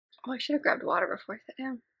Oh, I should have grabbed water before I sat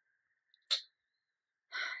down.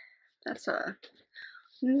 That's a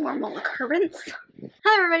normal occurrence.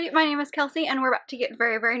 Hello everybody, my name is Kelsey and we're about to get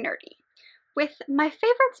very, very nerdy with my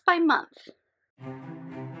favorites by month.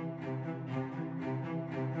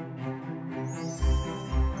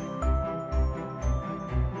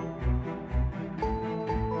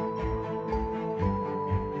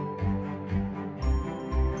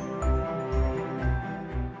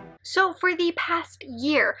 So for the past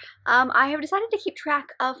year, I have decided to keep track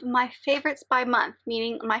of my favorites by month,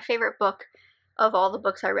 meaning my favorite book of all the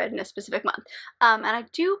books I read in a specific month. And I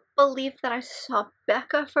do believe that I saw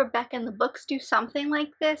Becca for Becca and the Books do something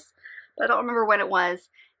like this, but I don't remember when it was,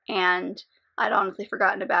 and I'd honestly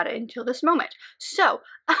forgotten about it until this moment. So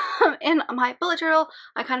in my bullet journal,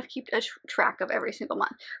 I kind of keep a track of every single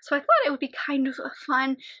month. So I thought it would be kind of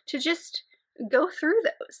fun to just go through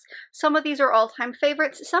those. Some of these are all-time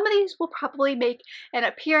favorites. Some of these will probably make an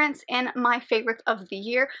appearance in my favorites of the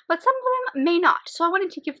year, but some of them may not. So I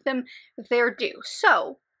wanted to give them their due.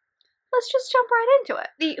 So let's just jump right into it.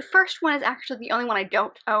 The first one is actually the only one I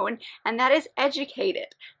don't own, and that is Educated.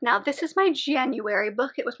 Now, this is my January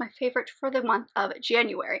book. It was my favorite for the month of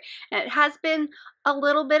January, and it has been a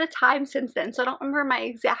little bit of time since then, so I don't remember my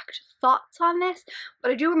exact thoughts on this,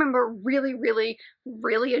 but I do remember really, really,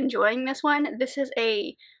 really enjoying this one. This is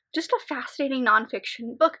just a fascinating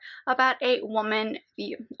nonfiction book about a woman,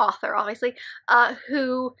 the author obviously,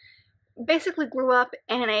 who basically grew up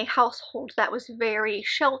in a household that was very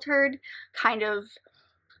sheltered, kind of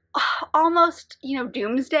almost, you know,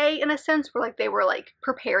 doomsday in a sense, where like they were like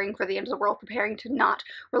preparing for the end of the world, preparing to not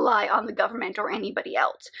rely on the government or anybody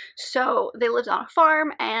else. So they lived on a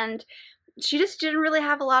farm, and she just didn't really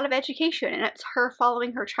have a lot of education, and it's her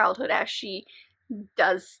following her childhood as she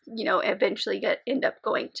does, you know, eventually end up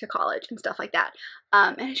going to college and stuff like that.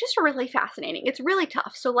 And it's just really fascinating. It's really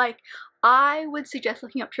tough. So like, I would suggest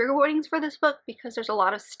looking up trigger warnings for this book because there's a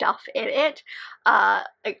lot of stuff in it,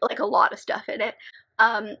 like a lot of stuff in it.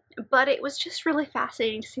 But it was just really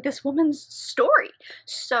fascinating to see this woman's story.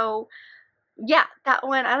 So yeah, that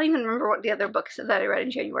one, I don't even remember what the other books that I read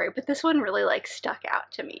in January, but this one really like stuck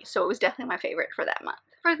out to me. So it was definitely my favorite for that month.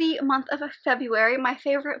 For the month of February, my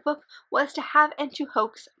favorite book was To Have and to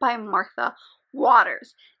Hoax by Martha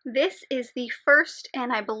Waters. This is the first,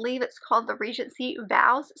 and I believe it's called the Regency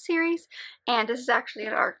Vows series, and this is actually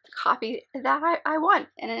an art copy that I won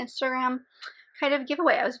in an Instagram kind of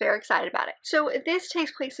giveaway. I was very excited about it. So this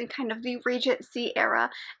takes place in kind of the Regency era,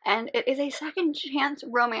 and it is a second chance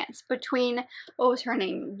romance between, what was her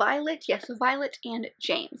name? Violet? Yes, Violet and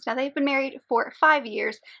James. Now they've been married for 5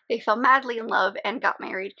 years. They fell madly in love and got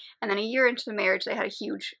married, and then a year into the marriage they had a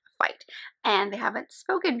huge fight, and they haven't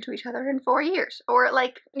spoken to each other in 4 years, or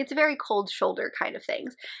like it's very cold shoulder kind of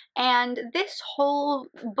things. And this whole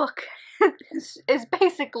book is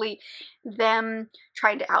basically them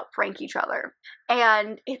trying to outprank each other,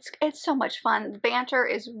 and it's so much fun. The banter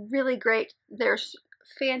is really great. There's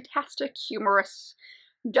fantastic humorous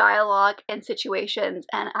dialogue and situations,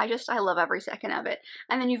 and I love every second of it.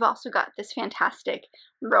 And then you've also got this fantastic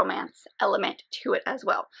romance element to it as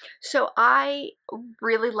well. So I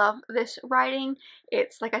really love this writing.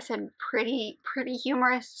 It's, like I said, pretty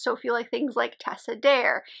humorous. So if you like things like Tessa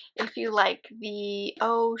Dare, if you like the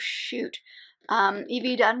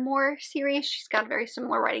Evie Dunmore series, she's got a very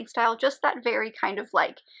similar writing style. Just that very kind of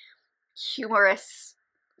like humorous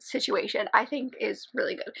situation I think is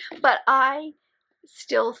really good. But I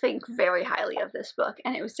still think very highly of this book,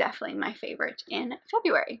 and it was definitely my favorite in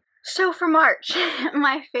February. So for March,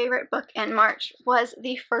 my favorite book in March was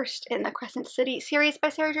the first in the Crescent City series by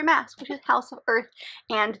Sarah J. Maas, which is House of Earth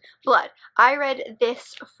and Blood. I read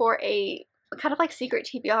this for a kind of like secret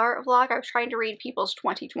TBR vlog. I was trying to read people's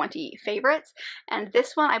 2020 favorites, and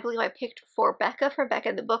this one I believe I picked for Becca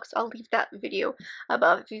and the Books. I'll leave that video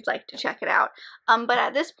above if you'd like to check it out. But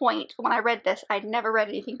at this point, when I read this, I'd never read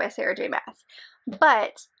anything by Sarah J. Maas,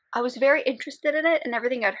 but I was very interested in it, and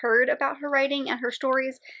everything I'd heard about her writing and her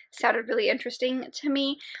stories sounded really interesting to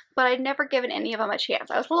me, but I'd never given any of them a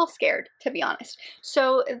chance. I was a little scared, to be honest.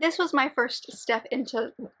 So this was my first step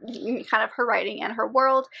into kind of her writing and her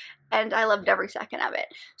world, and I loved every second of it.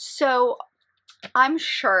 So I'm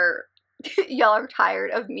sure y'all are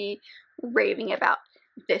tired of me raving about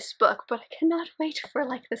this book, but I cannot wait for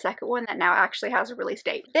like the second one that now actually has a release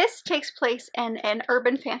date. This takes place in an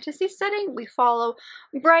urban fantasy setting. We follow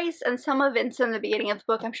Bryce and some events in the beginning of the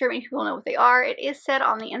book. I'm sure many people know what they are. It is said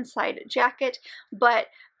on the inside jacket, but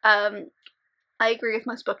I agree with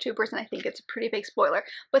most booktubers, and I think it's a pretty big spoiler.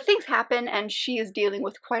 But things happen, and she is dealing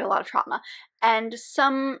with quite a lot of trauma, and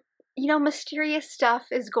some you know, mysterious stuff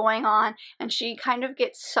is going on, and she kind of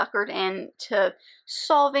gets suckered into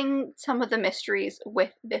solving some of the mysteries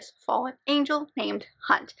with this fallen angel named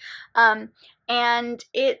Hunt. And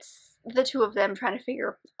it's the two of them trying to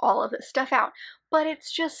figure all of this stuff out. But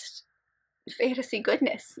it's just fantasy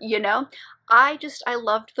goodness, you know? I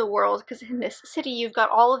loved the world, because in this city you've got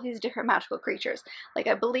all of these different magical creatures. Like,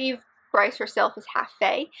 I believe Bryce herself is half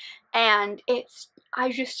fae, and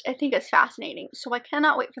I think it's fascinating. So I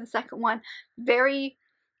cannot wait for the second one. Very,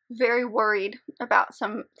 very worried about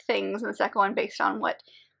some things in the second one based on what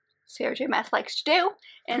Sarah J. Maas likes to do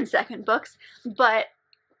in second books, but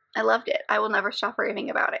I loved it. I will never stop raving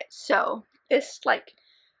about it. So this,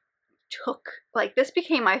 this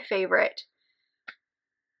became my favorite.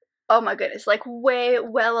 Oh my goodness, like way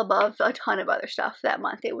well above a ton of other stuff that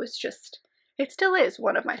month. It still is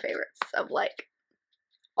one of my favorites of like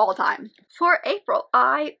all time. For April,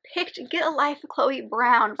 I picked Get a Life of Chloe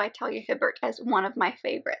Brown by Talia Hibbert as one of my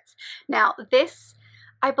favorites. Now this,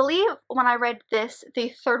 I believe when I read this,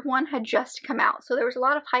 the third one had just come out, so there was a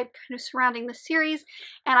lot of hype kind of surrounding the series,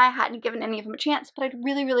 and I hadn't given any of them a chance, but I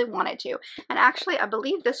really, really wanted to. And actually, I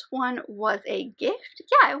believe this one was a gift.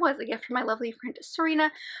 Yeah, it was a gift from my lovely friend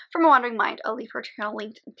Serena from A Wandering Mind. I'll leave her channel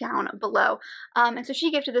linked down below. And so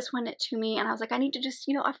she gifted this one to me, and I was like, I need to just,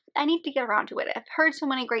 you know, I need to get around to it. I've heard so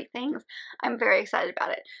many great things. I'm very excited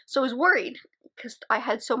about it. So I was worried because I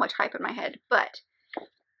had so much hype in my head, but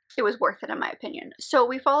it was worth it in my opinion. So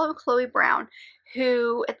we follow Chloe Brown,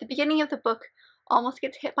 who at the beginning of the book almost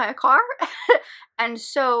gets hit by a car. And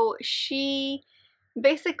so she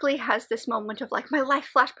basically has this moment of like, my life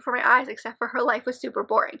flashed before my eyes, except for her life was super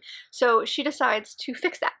boring. So she decides to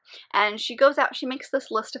fix that. And she goes out, she makes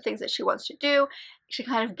this list of things that she wants to do to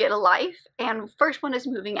kind of get a life. And first one is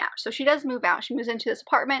moving out. So she does move out. She moves into this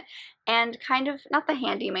apartment, and kind of, not the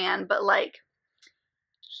handyman, but like,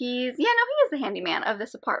 he is the handyman of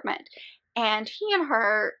this apartment, and he and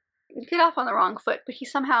her get off on the wrong foot, but he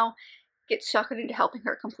somehow gets suckered into helping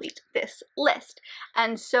her complete this list.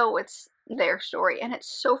 And so it's their story, and it's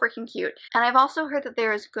so freaking cute. And I've also heard that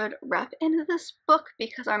there is good rep in this book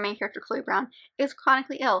because our main character, Chloe Brown, is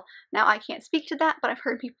chronically ill. Now, I can't speak to that, but I've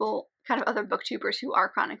heard people, kind of other booktubers who are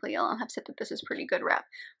chronically ill, and have said that this is pretty good rep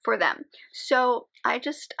for them. So I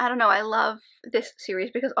don't know, I love this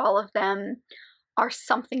series because all of them are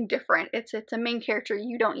something different. It's a main character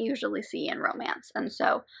you don't usually see in romance, and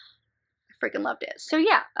so I freaking loved it. So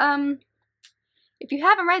yeah, if you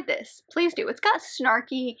haven't read this, please do. It's got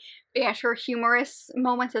snarky, banter, humorous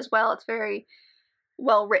moments as well. It's very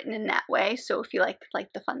well written in that way, so if you like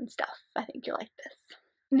the fun stuff, I think you'll like this.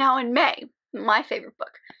 Now in May, my favorite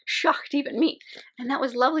book shocked even me, and that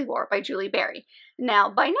was Lovely War by Julie Berry.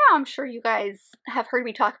 Now, by now, I'm sure you guys have heard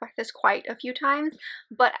me talk about this quite a few times,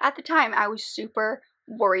 but at the time, I was super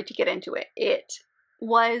worried to get into it. It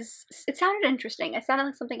sounded interesting. It sounded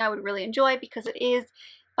like something I would really enjoy because it is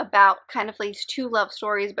about kind of these two love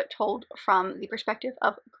stories, but told from the perspective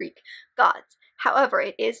of Greek gods. However,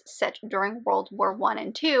 it is set during World War I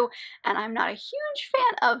and II, and I'm not a huge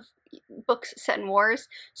fan of books set in wars,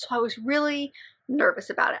 so I was really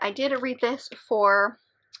nervous about it. I did read this for,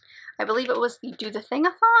 I believe it was the Do the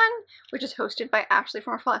Thing-a-thon, which is hosted by Ashley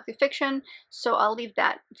from Reflective Fiction, so I'll leave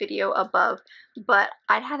that video above, but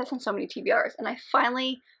I'd had this on so many TBRs, and I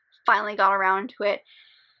finally got around to it,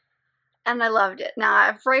 and I loved it. Now,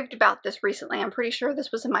 I've raved about this recently. I'm pretty sure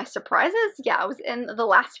this was in my surprises. Yeah, it was in the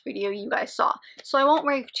last video you guys saw. So I won't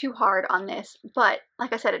rave too hard on this, but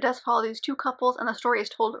like I said, it does follow these two couples, and the story is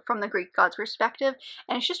told from the Greek god's perspective,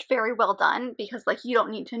 and it's just very well done because, like, you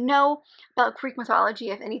don't need to know about Greek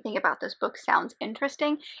mythology if anything about this book sounds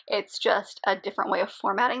interesting. It's just a different way of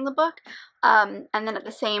formatting the book. And then at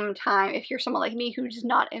the same time, if you're someone like me who's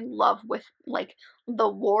not in love with, like, the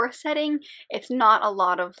war setting, it's not a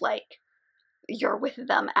lot of, like, you're with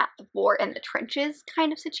them at the war in the trenches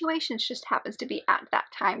kind of situation. It just happens to be at that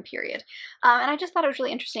time period. And I just thought it was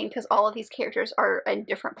really interesting because all of these characters are in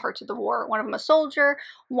different parts of the war. One of them a soldier,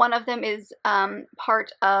 one of them is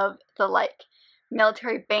part of the, like,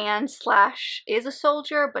 military band / is a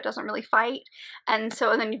soldier but doesn't really fight. And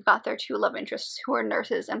then you've got their two love interests who are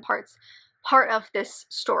nurses and part of this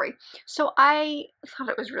story. So I thought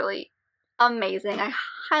it was really amazing. I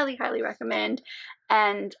highly, highly recommend.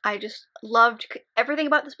 And I just loved everything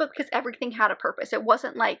about this book because everything had a purpose. It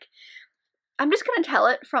wasn't like, I'm just going to tell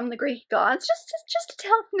it from the Greek gods, just to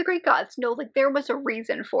tell it from the Greek gods. No, like, there was a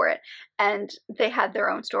reason for it, and they had their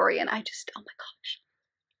own story, and I just, oh my gosh,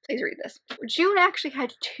 please read this. June actually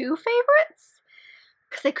had two favorites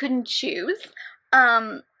because I couldn't choose.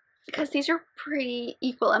 because these are pretty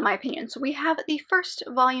equal in my opinion. So we have the first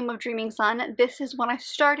volume of Dreaming Sun. This is when I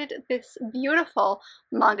started this beautiful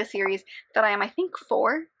manga series that I am, I think,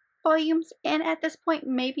 4 volumes in at this point,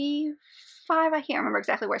 maybe 5, I can't remember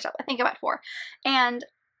exactly where I stopped. I think about 4. And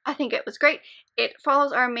I think it was great. It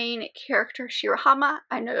follows our main character, Shirahama.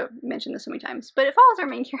 I know I've mentioned this so many times, but it follows our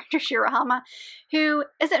main character, Shirahama, who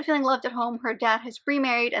isn't feeling loved at home. Her dad has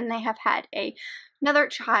remarried and they have had another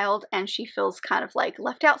child, and she feels kind of like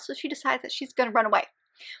left out, so she decides that she's gonna run away.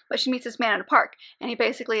 But she meets this man in a park, and he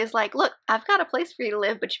basically is like, look, I've got a place for you to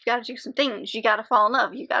live, but you've got to do some things. You got to fall in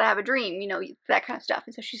love. You got to have a dream, you know, that kind of stuff.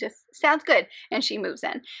 And so she says, sounds good. And she moves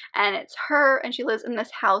in. And it's her, and she lives in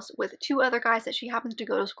this house with 2 other guys that she happens to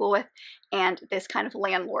go to school with, and this kind of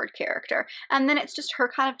landlord character. And then it's just her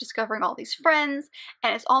kind of discovering all these friends,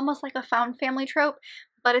 and it's almost like a found family trope,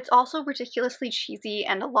 but it's also ridiculously cheesy,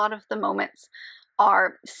 and a lot of the moments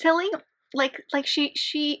are silly. Like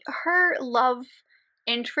her love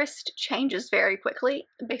interest changes very quickly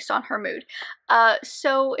based on her mood.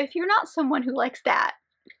 So if you're not someone who likes that,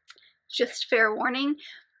 just fair warning.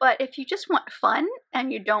 But if you just want fun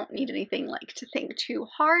and you don't need anything like to think too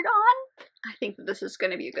hard on, I think that this is going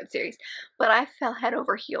to be a good series. But I fell head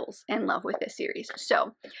over heels in love with this series,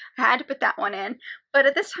 so I had to put that one in. But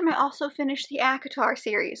at this time I also finished the ACOTAR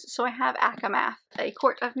series, so I have Akamath, A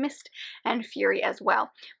Court of Mist and Fury as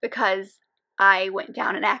well, because I went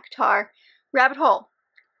down an ACOTAR rabbit hole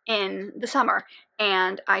in the summer,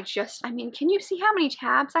 and I mean, can you see how many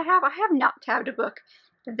tabs I have? I have not tabbed a book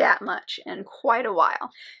that much in quite a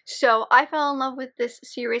while. So I fell in love with this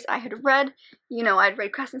series. I had read, you know, I'd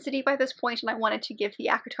read Crescent City by this point, and I wanted to give the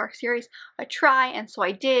ACOTAR series a try, and so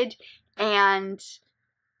I did, and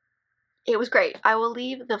it was great. I will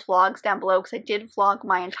leave the vlogs down below because I did vlog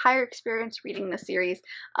my entire experience reading the series.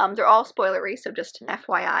 They're all spoilery, so just an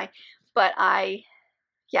FYI, but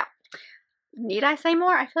yeah. Need I say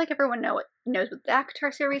more? I feel like everyone knows what the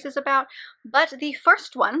ACOTAR series is about, but the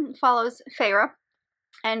first one follows Feyre,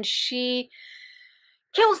 and she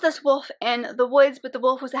kills this wolf in the woods, but the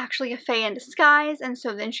wolf was actually a fae in disguise, and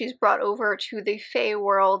so then she's brought over to the fae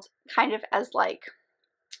world kind of as like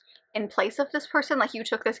in place of this person, like, you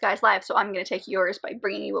took this guy's life, so I'm going to take yours by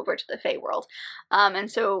bringing you over to the fae world.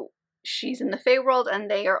 And so she's in the fae world, and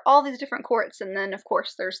they are all these different courts, and then of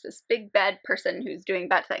course there's this big bad person who's doing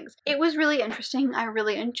bad things. It was really interesting. I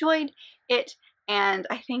really enjoyed it, and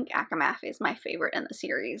I think Akamath is my favorite in the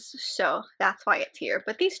series, so that's why it's here.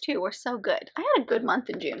 But these 2 were so good. I had a good month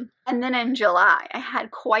in June. And then in July, I had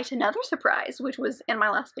quite another surprise, which was in my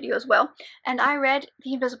last video as well, and I read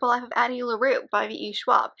The Invisible Life of Addie LaRue by V.E.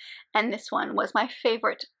 Schwab, and this one was my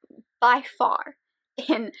favorite by far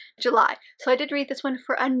in July. So I did read this one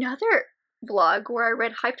for another vlog where I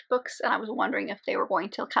read hyped books, and I was wondering if they were going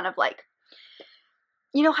to kind of like,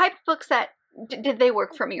 you know, hyped books that did they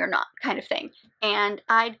work for me or not kind of thing. And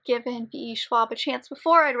I'd given V.E. Schwab a chance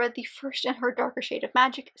before. I'd read the first in her Darker Shade of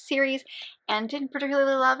Magic series and didn't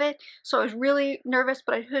particularly love it, so I was really nervous,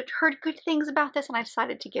 but I heard good things about this and I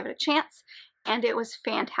decided to give it a chance, and it was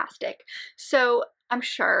fantastic. So I'm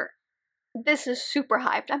sure this is super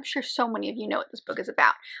hyped. I'm sure so many of you know what this book is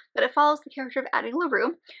about, but it follows the character of Addie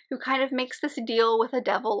LaRue, who kind of makes this deal with a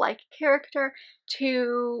devil-like character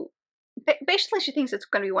to basically, she thinks it's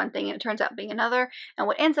going to be one thing and it turns out being another, and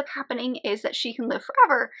what ends up happening is that she can live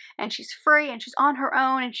forever, and she's free, and she's on her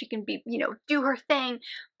own, and she can be, you know, do her thing,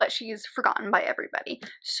 but she's forgotten by everybody.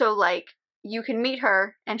 So, like, you can meet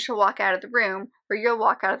her and she'll walk out of the room, or you'll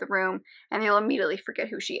walk out of the room and you'll immediately forget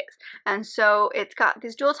who she is. And so it's got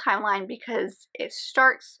this dual timeline because it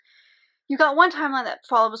starts, you got one timeline that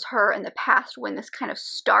follows her in the past when this kind of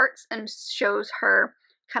starts and shows her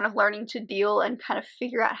kind of learning to deal and kind of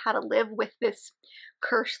figure out how to live with this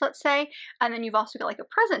curse, let's say. And then you've also got like a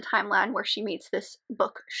present timeline where she meets this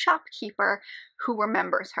book shopkeeper who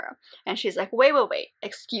remembers her, and she's like, wait,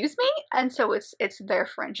 excuse me? And so it's their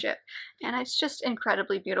friendship, and it's just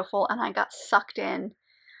incredibly beautiful, and I got sucked in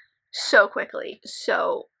so quickly.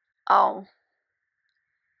 So oh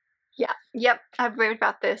yeah, yep, I've raved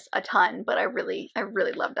about this a ton, but I really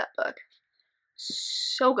love that book.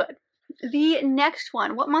 So good. The next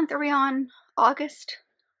one, what month are we on? August?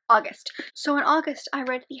 August. So in August, I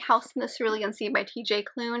read The House in the Cerulean Sea by T.J.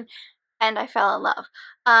 Klune, and I fell in love.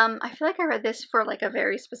 I feel like I read this for like a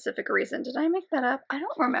very specific reason. Did I make that up? I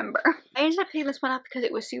don't remember. I ended up picking this one up because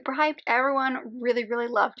it was super hyped. Everyone really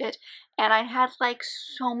loved it, and I had like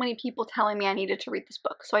so many people telling me I needed to read this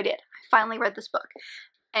book, so I did. I finally read this book,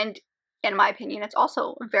 and in my opinion, it's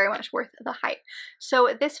also very much worth the hype.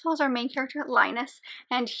 So this follows our main character, Linus,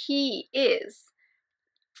 and he is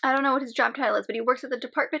I don't know what his job title is, but he works at the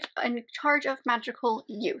department in charge of magical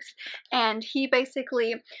youth. And he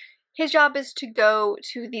basically, his job is to go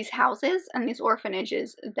to these houses and these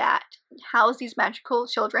orphanages that house these magical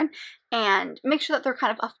children and make sure that they're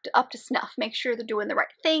kind of up to snuff, make sure they're doing the right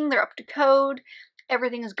thing, they're up to code,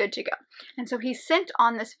 everything is good to go. And so he's sent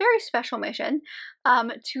on this very special mission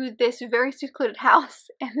to this very secluded house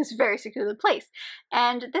and this very secluded place.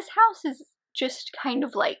 And this house is just kind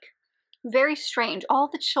of like very strange. All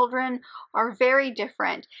the children are very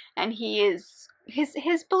different, and his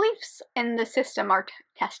beliefs in the system are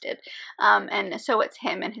tested, and so it's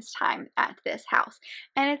him and his time at this house,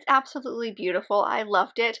 and it's absolutely beautiful. I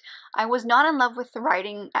loved it. I was not in love with the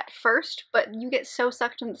writing at first, but you get so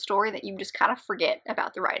sucked in the story that you just kind of forget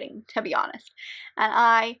about the writing, to be honest, and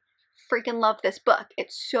I freaking love this book.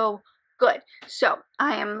 It's so good. So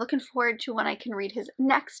I am looking forward to when I can read his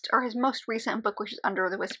next, or his most recent book, which is Under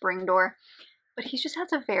the Whispering Door. But he just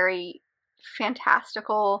has a very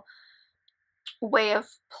fantastical way of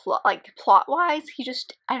plot-wise. He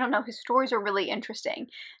just, I don't know, his stories are really interesting,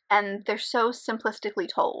 and they're so simplistically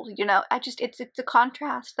told, you know. It's a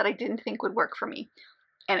contrast that I didn't think would work for me,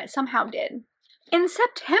 and it somehow did. In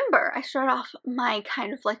September, I started off my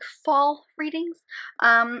kind of like fall readings,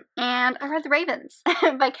 and I read The Ravens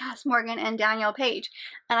by Cass Morgan and Danielle Page,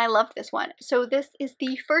 and I loved this one. So this is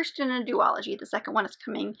the first in a duology. The second one is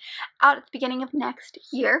coming out at the beginning of next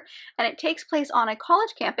year, and it takes place on a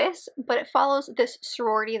college campus, but it follows this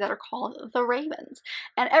sorority that are called the Ravens,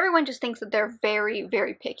 and everyone just thinks that they're very,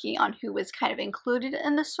 very picky on who is kind of included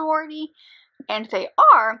in the sorority. And they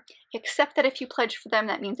are, except that if you pledge for them,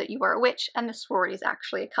 that means that you are a witch, and the sorority is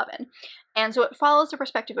actually a coven. And so it follows the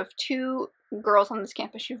perspective of two girls on this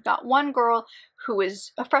campus. You've got one girl who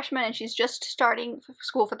is a freshman, and she's just starting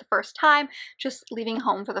school for the first time, just leaving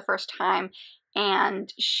home for the first time,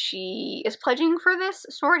 and she is pledging for this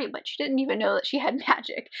sorority, but she didn't even know that she had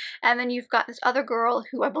magic. And then you've got this other girl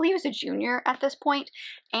who I believe is a junior at this point,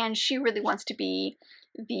 and she really wants to be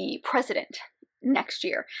the president next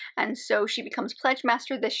year, and so she becomes pledge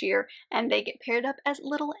master this year, and they get paired up as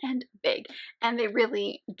Little and Big, and they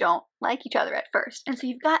really don't like each other at first. And so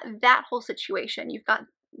you've got that whole situation. You've got,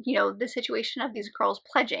 you know, the situation of these girls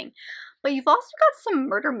pledging, but you've also got some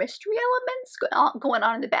murder mystery elements going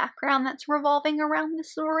on in the background that's revolving around the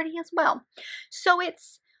sorority as well. So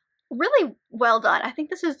it's really well done. I think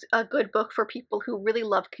this is a good book for people who really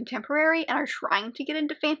love contemporary and are trying to get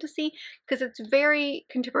into fantasy, because it's very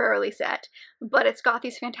contemporarily set, but it's got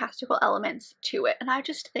these fantastical elements to it. And I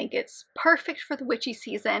just think it's perfect for the witchy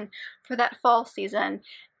season, for that fall season,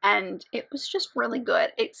 and it was just really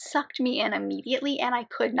good. It sucked me in immediately, and I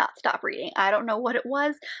could not stop reading. I don't know what it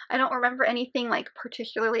was. I don't remember anything like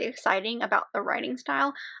particularly exciting about the writing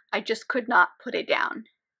style. I just could not put it down.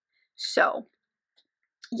 So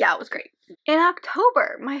yeah, it was great. In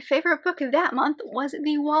October, my favorite book of that month was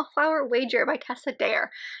The Wallflower Wager by Tessa Dare.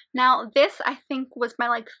 Now, this I think was my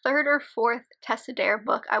like third or fourth Tessa Dare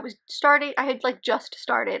book. I had like just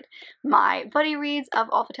started my buddy reads of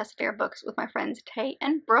all the Tessa Dare books with my friends Tay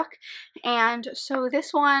and Brooke, and so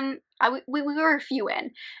this one, we were a few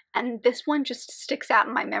in, and this one just sticks out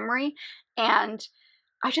in my memory, and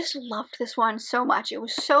I just loved this one so much. It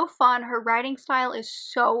was so fun. Her writing style is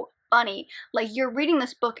so funny. Like, you're reading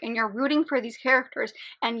this book and you're rooting for these characters,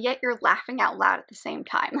 and yet you're laughing out loud at the same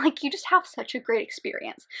time. Like, you just have such a great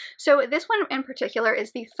experience. So this one in particular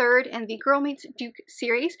is the third in the Girl Meets Duke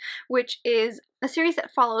series, which is a series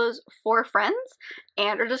that follows 4 friends,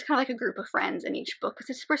 and are just kind of like a group of friends in each book, because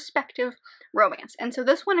it's perspective romance. And so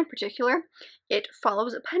this one in particular, it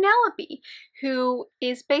follows Penelope, who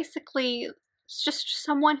is basically just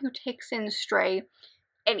someone who takes in stray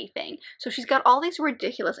anything. So she's got all these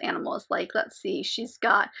ridiculous animals, like, let's see, she's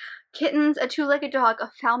got kittens, a 2-legged dog,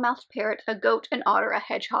 a foul-mouthed parrot, a goat, an otter, a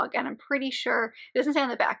hedgehog, and I'm pretty sure, it doesn't say on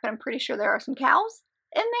the back, but I'm pretty sure there are some cows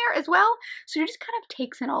in there as well. So she just kind of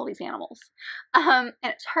takes in all these animals. And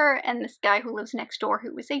it's her and this guy who lives next door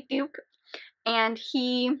who is a duke, and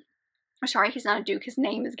he's not a duke, his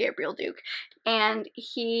name is Gabriel Duke, and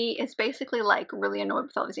he is basically like really annoyed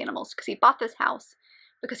with all these animals because he bought this house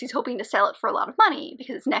because he's hoping to sell it for a lot of money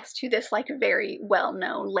because it's next to this like very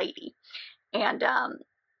well-known lady. And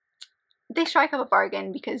they strike up a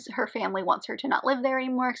bargain because her family wants her to not live there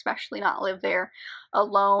anymore, especially not live there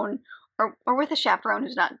alone or with a chaperone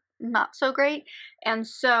who's not not so great. And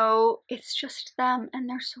so it's just them, and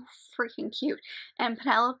they're so freaking cute. And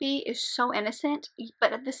Penelope is so innocent,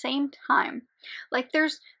 but at the same time, like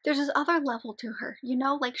there's this other level to her, you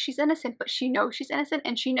know, like she's innocent, but she knows she's innocent,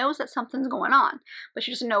 and she knows that something's going on, but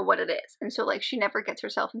she doesn't know what it is. And so like she never gets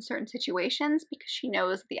herself in certain situations because she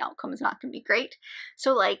knows the outcome is not going to be great.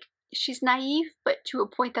 So like she's naive, but to a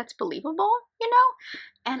point that's believable, you know?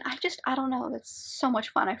 And I don't know, that's so much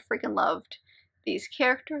fun. I freaking loved these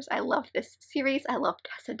characters. I love this series. I love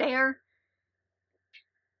Tessa Dare.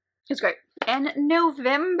 It's great. And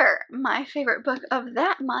November, my favorite book of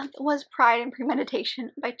that month was Pride and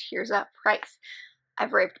Premeditation by Tirza Price.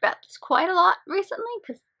 I've raved about this quite a lot recently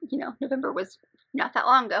because, you know, November was not that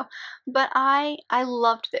long ago, but I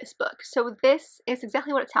loved this book. So this is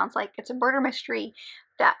exactly what it sounds like. It's a murder mystery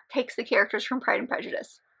that takes the characters from Pride and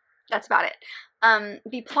Prejudice. That's about it.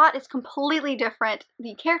 The plot is completely different.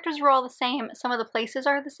 The characters are all the same. Some of the places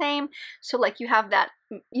are the same. So like you have that,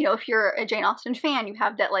 you know, if you're a Jane Austen fan, you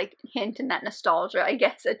have that like hint and that nostalgia, I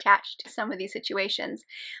guess, attached to some of these situations.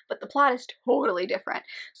 But the plot is totally different.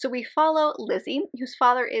 So we follow Lizzie, whose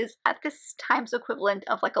father is at this time's equivalent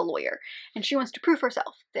of like a lawyer. And she wants to prove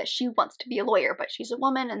herself that she wants to be a lawyer, but she's a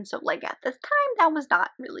woman. And so like at this time, that was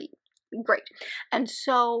not really great. And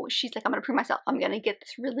so she's like, I'm going to prove myself. I'm going to get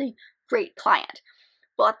this really great client.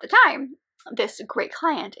 Well, at the time, this great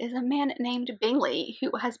client is a man named Bingley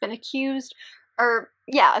who has been accused of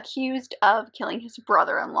killing his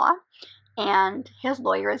brother-in-law, and his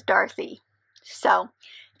lawyer is Darcy. So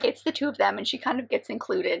it's the two of them, and she kind of gets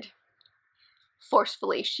included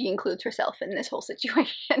forcefully. She includes herself in this whole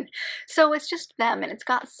situation. So it's just them, and it's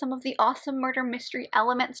got some of the awesome murder mystery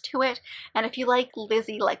elements to it. And if you like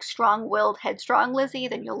Lizzie, like strong-willed, headstrong Lizzie,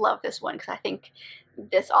 then you'll love this one, because I think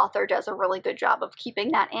this author does a really good job of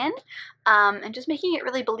keeping that in and just making it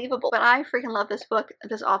really believable. But I freaking love this book.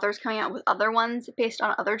 This author's coming out with other ones based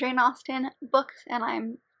on other Jane Austen books, and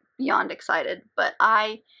I'm beyond excited. But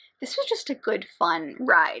this was just a good, fun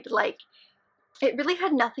ride. Like, it really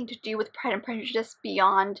had nothing to do with Pride and Prejudice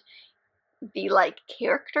beyond the, like,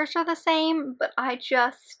 characters are the same, but I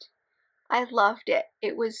loved it.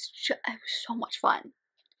 It was so much fun.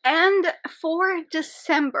 And for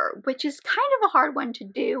December, which is kind of a hard one to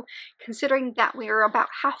do, considering that we are about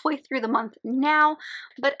halfway through the month now,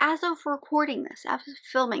 but as of recording this, as of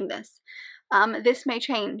filming this, this may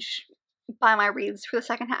change by my reads for the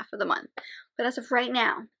second half of the month. But as of right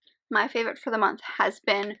now, my favorite for the month has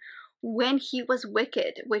been When He Was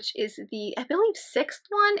Wicked, which is the, I believe, 6th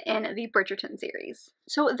one in the Bridgerton series.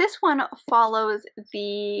 So this one follows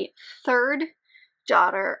the 3rd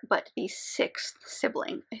daughter, but the 6th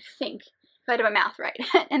sibling, I think, if I did my math right,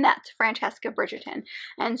 and that's Francesca Bridgerton.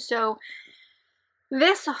 And so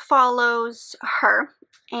this follows her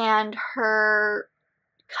and her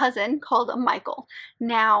cousin called Michael.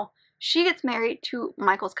 Now, she gets married to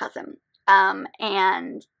Michael's cousin,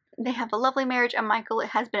 and they have a lovely marriage, and Michael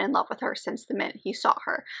has been in love with her since the minute he saw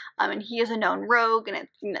her. And he is a known rogue, and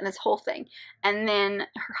this whole thing. And then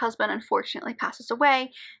her husband unfortunately passes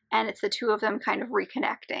away, and it's the two of them kind of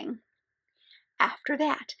reconnecting after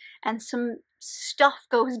that. And some stuff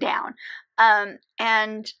goes down.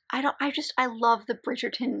 And I love the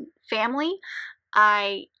Bridgerton family.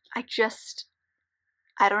 I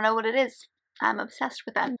don't know what it is. I'm obsessed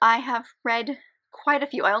with them. I have read quite a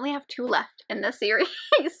few. I only have 2 left in the series,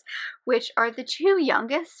 which are the 2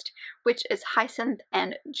 youngest, which is Hyacinth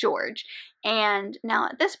and George. And now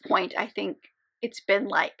at this point, I think it's been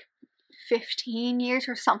like 15 years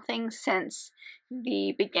or something since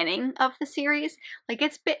the beginning of the series. Like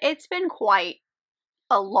it's been quite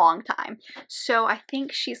a long time. So I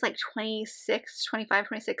think she's like 25,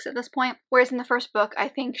 26 at this point. Whereas in the first book, I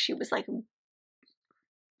think she was like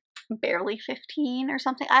barely 15 or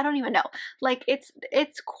something. I don't even know. Like it's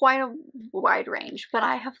quite a wide range, but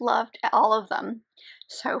I have loved all of them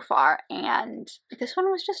so far, and this one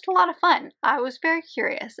was just a lot of fun. I was very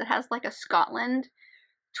curious. It has like a Scotland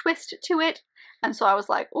twist to it, and so I was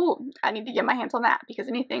like, oh, I need to get my hands on that, because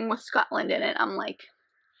anything with Scotland in it, I'm like,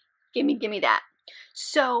 gimme that.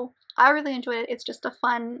 So I really enjoyed it. It's just a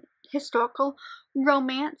fun historical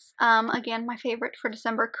romance. Again, my favorite for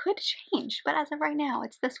December could change, but as of right now,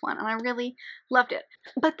 it's this one, and I really loved it.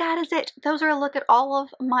 But that is it. Those are a look at all of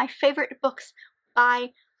my favorite books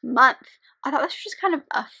by month. I thought this was just kind of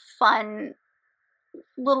a fun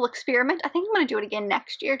little experiment. I think I'm going to do it again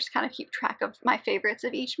next year, just kind of keep track of my favorites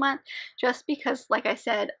of each month, just because, like I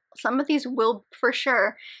said, some of these will for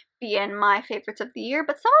sure be in my favorites of the year,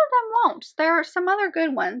 but some of them won't. There are some other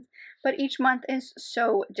good ones, but each month is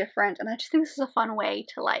so different, and I just think this is a fun way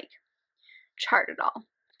to like chart it all.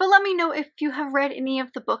 But let me know if you have read any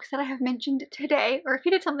of the books that I have mentioned today, or if you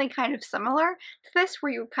did something kind of similar to this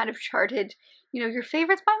where you kind of charted, you know, your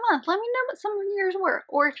favorites by month. Let me know what some of yours were,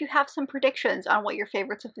 or if you have some predictions on what your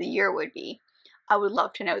favorites of the year would be. I would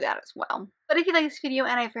love to know that as well. But if you like this video,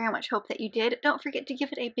 and I very much hope that you did, don't forget to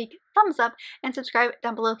give it a big thumbs up and subscribe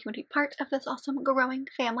down below if you want to be part of this awesome growing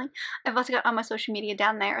family. I've also got all my social media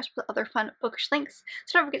down there as well as other fun bookish links,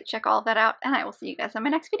 so don't forget to check all of that out, and I will see you guys in my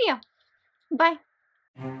next video. Bye!